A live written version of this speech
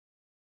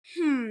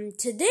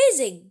Today's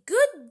a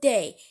good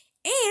day.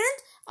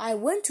 And I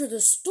went to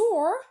the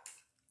store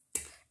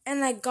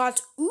and I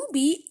got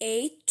Oobi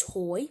a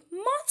toy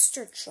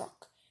monster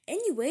truck.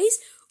 Anyways,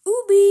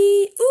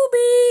 Oobi,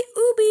 Oobi,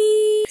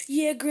 Oobi.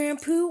 Yeah,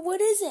 Grandpa,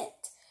 what is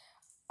it?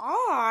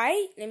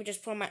 Let me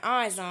just put my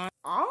eyes on.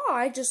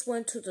 I just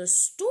went to the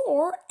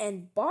store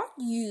and bought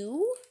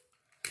you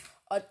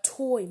a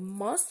toy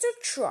monster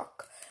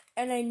truck.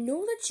 And I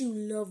know that you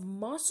love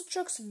monster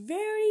trucks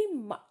very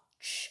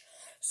much.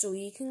 So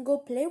you can go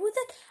play with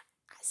it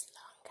as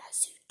long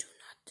as you do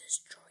not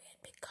destroy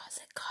it because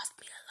it cost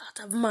me a lot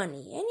of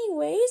money.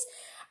 Anyways,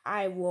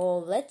 I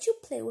will let you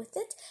play with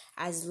it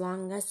as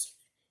long as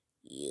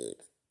you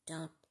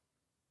don't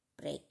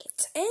break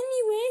it.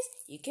 Anyways,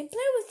 you can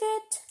play with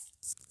it.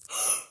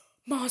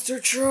 Monster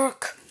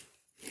truck.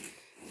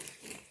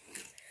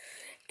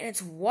 And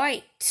it's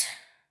white.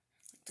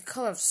 The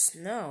color of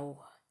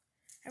snow.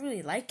 I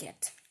really like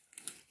it.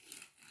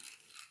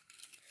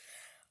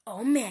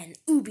 Oh man,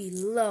 Oobi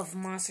love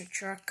monster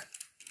truck.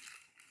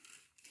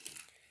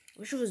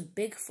 Wish it was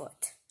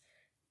Bigfoot.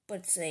 But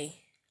it's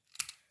a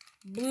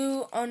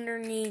blue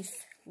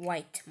underneath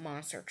white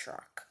monster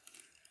truck.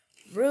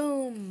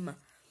 Vroom,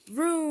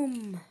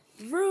 vroom,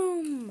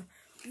 vroom,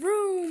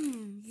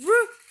 vroom,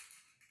 vroom.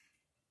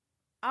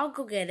 I'll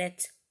go get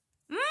it.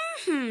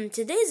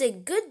 Today's a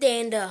good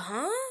day in the,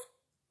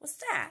 What's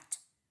that?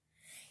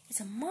 It's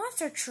a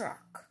monster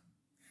truck.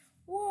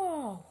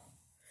 Whoa.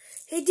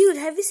 Hey dude,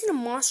 have you seen a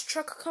monster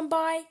truck come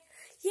by?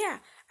 Yeah,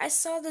 I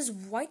saw this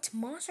white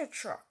monster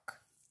truck.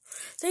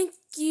 Thank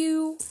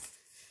you.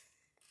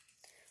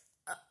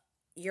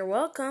 You're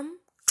welcome.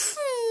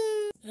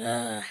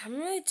 I'm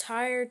really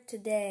tired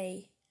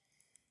today.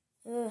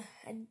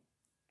 I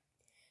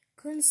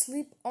couldn't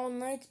sleep all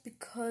night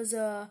because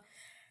I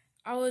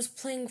was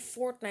playing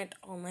Fortnite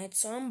all night,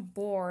 so I'm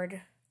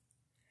bored.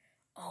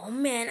 Oh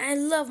man, I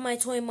love my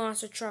toy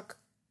monster truck.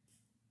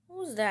 What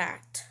was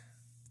that?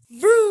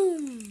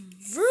 Vroom,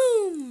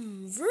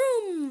 vroom,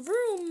 vroom,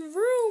 vroom,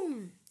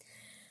 vroom.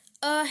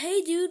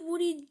 Hey dude, what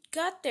do you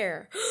got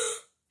there?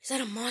 Is that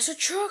a monster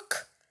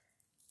truck?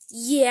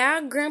 Yeah,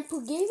 Grandpa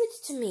gave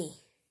it to me.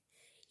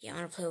 Yeah, I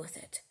want to play with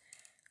it.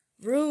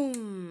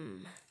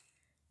 Vroom,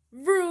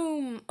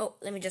 vroom. Oh,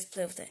 let me just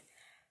play with it.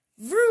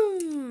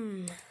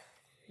 Vroom.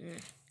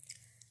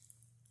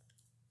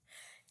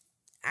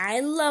 I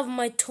love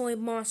my toy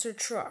monster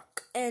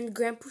truck, and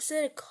Grandpa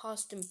said it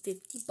cost him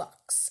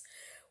 $50.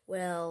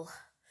 Well,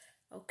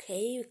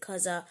 okay,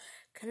 because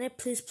can I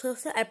please play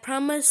with it? I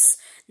promise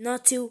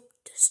not to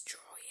destroy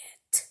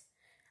it.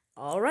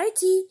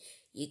 Alrighty,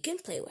 you can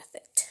play with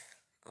it.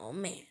 Oh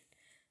man.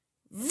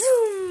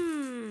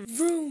 Vroom,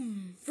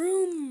 vroom,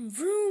 vroom,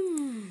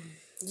 vroom.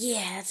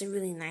 Yeah, that's a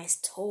really nice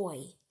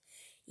toy.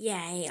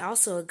 Yeah, I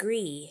also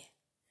agree.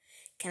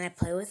 Can I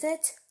play with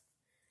it?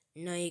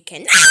 No, you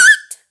cannot.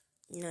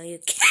 No, you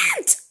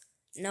can't.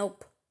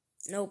 Nope.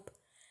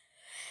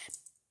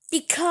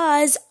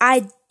 Because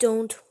I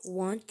don't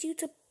want you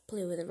to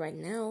play with it right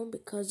now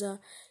because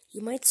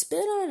you might spit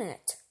on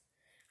it.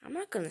 I'm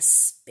not gonna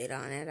spit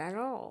on it at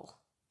all.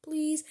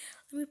 Please,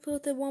 let me play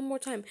with it one more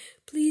time.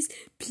 Please.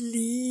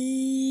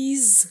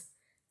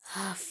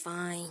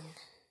 Fine.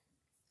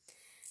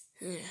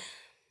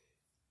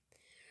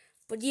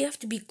 But you have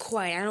to be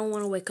quiet. I don't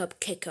want to wake up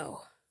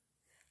Keiko.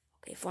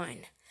 Okay,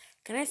 fine.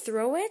 Can I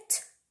throw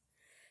it?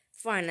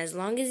 Fine, as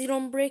long as you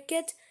don't break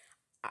it,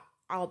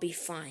 I'll be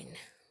fine.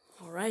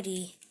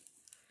 Alrighty.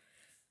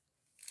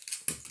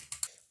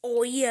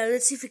 Oh yeah,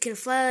 let's see if we can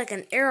fly like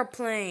an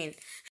airplane.